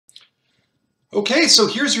Okay, so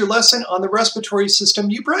here's your lesson on the respiratory system.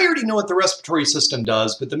 You probably already know what the respiratory system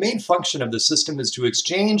does, but the main function of the system is to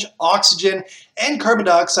exchange oxygen and carbon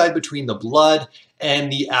dioxide between the blood and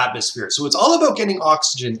the atmosphere. So it's all about getting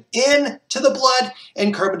oxygen into the blood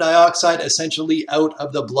and carbon dioxide essentially out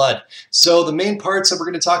of the blood. So the main parts that we're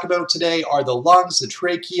going to talk about today are the lungs, the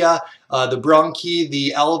trachea, the bronchi,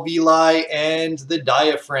 the alveoli, and the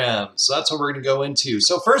diaphragm. So that's what we're going to go into.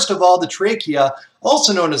 So first of all, the trachea,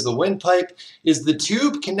 also known as the windpipe, is the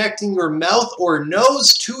tube connecting your mouth or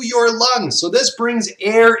nose to your lungs. So this brings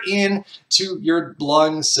air in to your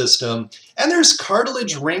lung system. And there's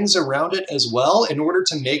cartilage rings around it as well in order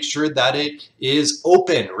to make sure that it is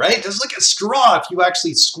open, right? Just like a straw. If you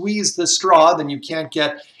actually squeeze the straw, then you can't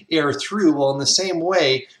get air through. Well, in the same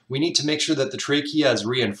way, we need to make sure that the trachea is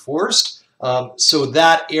reinforced so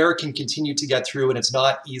that air can continue to get through and it's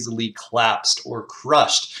not easily collapsed or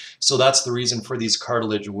crushed. So that's the reason for these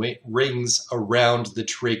cartilage rings around the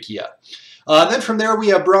trachea. Then from there we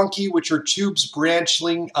have bronchi, which are tubes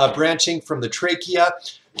branching from the trachea.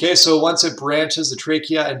 Okay, so once it branches the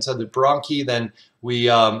trachea into the bronchi, then we,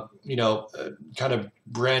 kind of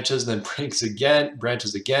branches, then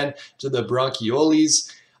branches again to the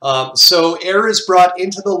bronchioles. So air is brought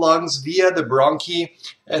into the lungs via the bronchi,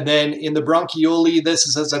 and then in the bronchioli, this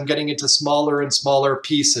is as I'm getting into smaller and smaller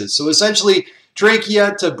pieces. So essentially,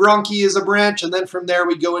 trachea to bronchi is a branch, and then from there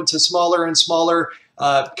we go into smaller and smaller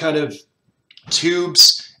kind of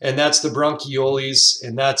tubes, and that's the bronchioles,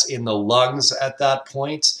 and that's in the lungs at that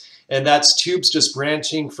point. And that's tubes just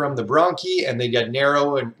branching from the bronchi, and they get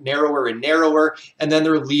narrower and narrower and narrower, and then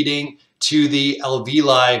they're leading to the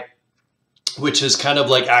alveoli, which is kind of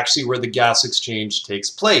like actually where the gas exchange takes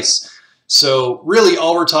place. So really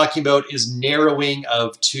all we're talking about is narrowing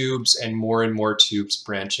of tubes and more tubes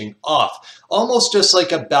branching off. Almost just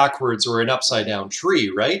like a backwards or an upside down tree,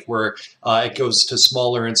 right? Where it goes to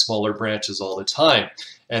smaller and smaller branches all the time.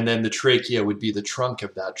 And then the trachea would be the trunk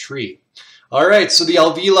of that tree. All right, so the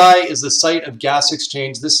alveoli is the site of gas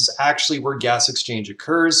exchange. This is actually where gas exchange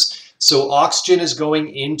occurs. So oxygen is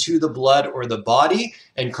going into the blood or the body,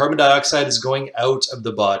 and carbon dioxide is going out of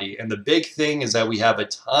the body. And the big thing is that we have a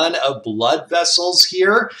ton of blood vessels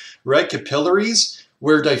here, right? Capillaries,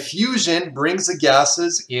 where diffusion brings the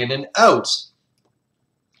gases in and out.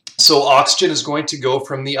 So oxygen is going to go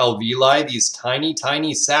from the alveoli, these tiny,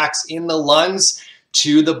 tiny sacs in the lungs,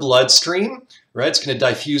 to the bloodstream. Right, it's going to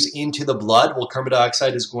diffuse into the blood, while carbon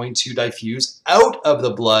dioxide is going to diffuse out of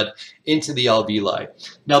the blood into the alveoli.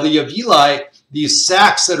 Now the alveoli, these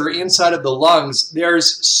sacs that are inside of the lungs,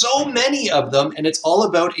 there's so many of them, and it's all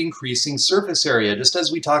about increasing surface area. Just as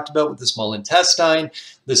we talked about with the small intestine,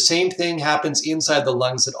 the same thing happens inside the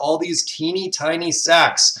lungs, that all these teeny tiny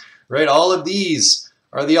sacs, right, all of these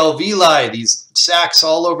are the alveoli, these sacs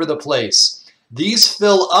all over the place. These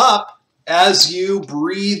fill up as you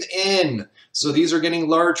breathe in. So these are getting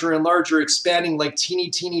larger and larger, expanding like teeny,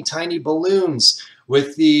 teeny, tiny balloons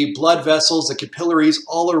with the blood vessels, the capillaries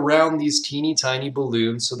all around these teeny, tiny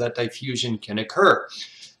balloons so that diffusion can occur.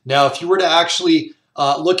 Now, if you were to actually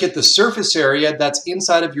look at the surface area that's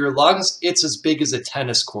inside of your lungs, it's as big as a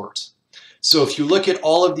tennis court. So if you look at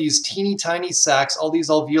all of these teeny, tiny sacs, all these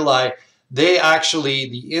alveoli, they actually,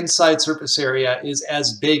 the inside surface area is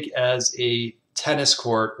as big as a tennis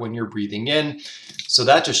court when you're breathing in. So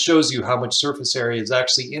that just shows you how much surface area is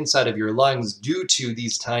actually inside of your lungs due to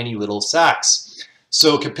these tiny little sacs.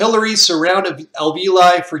 So capillaries surround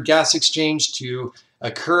alveoli for gas exchange to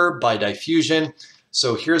occur by diffusion.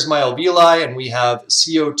 So here's my alveoli, and we have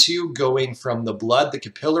CO2 going from the blood, the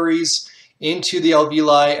capillaries, into the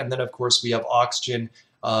alveoli, and then of course we have oxygen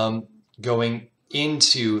going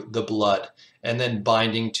into the blood and then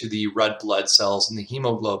binding to the red blood cells and the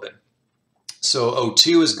hemoglobin. So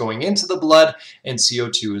O2 is going into the blood and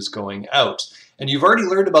CO2 is going out. And you've already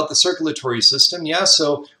learned about the circulatory system. Yeah,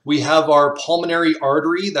 so we have our pulmonary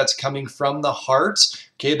artery that's coming from the heart.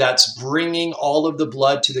 Okay, that's bringing all of the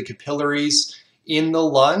blood to the capillaries in the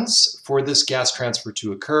lungs for this gas transfer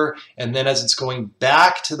to occur. And then as it's going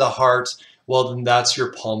back to the heart, well, then that's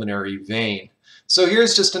your pulmonary vein. So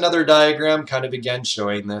here's just another diagram kind of again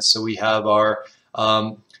showing this. So we have our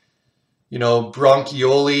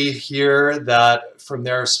bronchioli here that from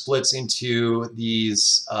there splits into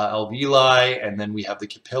these alveoli, and then we have the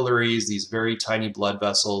capillaries, these very tiny blood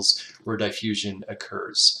vessels where diffusion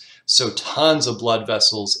occurs. So tons of blood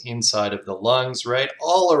vessels inside of the lungs, right?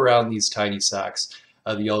 All around these tiny sacs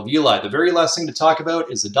of the alveoli. The very last thing to talk about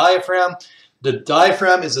is the diaphragm. The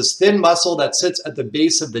diaphragm is this thin muscle that sits at the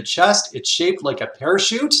base of the chest. It's shaped like a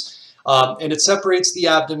parachute, and it separates the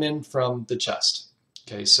abdomen from the chest.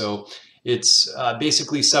 Okay, so It's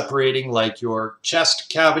basically separating like your chest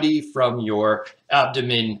cavity from your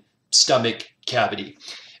abdomen, stomach cavity.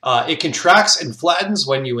 It contracts and flattens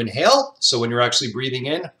when you inhale. So when you're actually breathing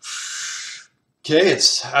in, okay,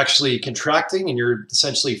 it's actually contracting and you're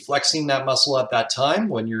essentially flexing that muscle at that time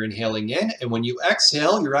when you're inhaling in. And when you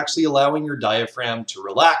exhale, you're actually allowing your diaphragm to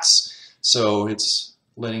relax. So it's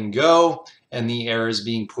letting go and the air is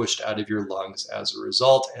being pushed out of your lungs as a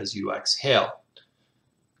result as you exhale.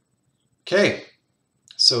 Okay,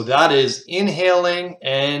 so that is inhaling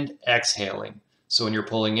and exhaling. So when you're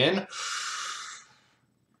pulling in,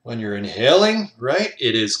 when you're inhaling, right,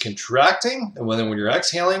 it is contracting. And when you're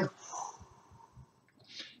exhaling,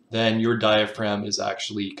 then your diaphragm is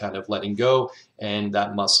actually kind of letting go and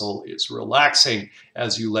that muscle is relaxing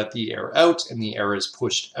as you let the air out and the air is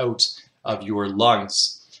pushed out of your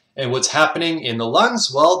lungs. And what's happening in the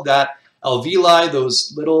lungs? Well, that alveoli,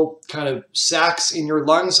 those little kind of sacs in your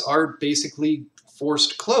lungs, are basically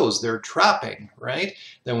forced closed. They're trapping, right?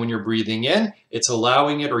 Then when you're breathing in, it's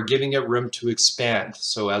allowing it or giving it room to expand.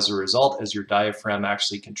 So as a result, as your diaphragm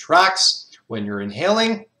actually contracts when you're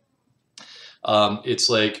inhaling, it's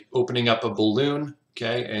like opening up a balloon,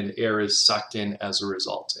 okay, and air is sucked in as a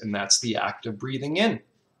result. And that's the act of breathing in.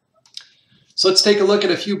 So let's take a look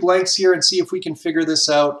at a few blanks here and see if we can figure this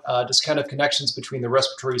out, just kind of connections between the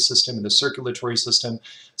respiratory system and the circulatory system.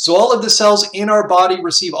 So all of the cells in our body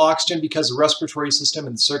receive oxygen because the respiratory system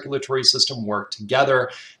and the circulatory system work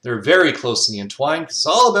together. They're very closely entwined because it's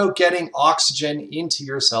all about getting oxygen into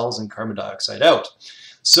your cells and carbon dioxide out.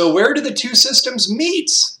 So where do the two systems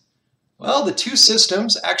meet? Well, the two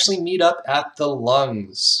systems actually meet up at the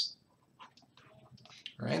lungs.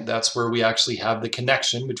 Right? That's where we actually have the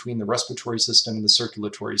connection between the respiratory system and the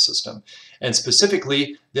circulatory system, and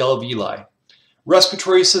specifically the alveoli.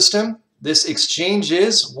 Respiratory system, this exchange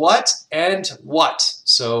is what and what.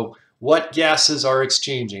 So what gases are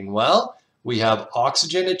exchanging? Well, we have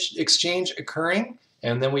oxygen exchange occurring,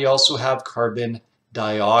 and then we also have carbon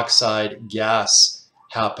dioxide gas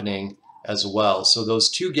happening as well. So those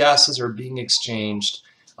two gases are being exchanged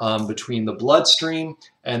between the bloodstream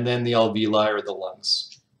and then the alveoli or the lungs.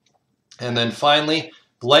 And then finally,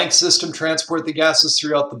 blank system transport the gases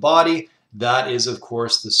throughout the body. That is, of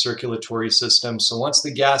course, the circulatory system. So once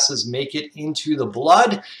the gases make it into the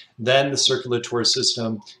blood, then the circulatory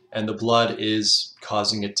system and the blood is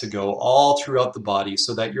causing it to go all throughout the body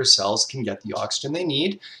so that your cells can get the oxygen they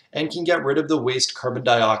need and can get rid of the waste carbon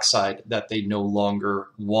dioxide that they no longer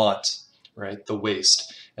want, right? The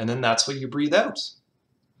waste. And then that's what you breathe out.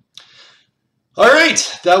 All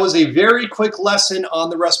right, that was a very quick lesson on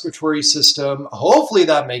the respiratory system. Hopefully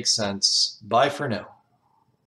that makes sense. Bye for now.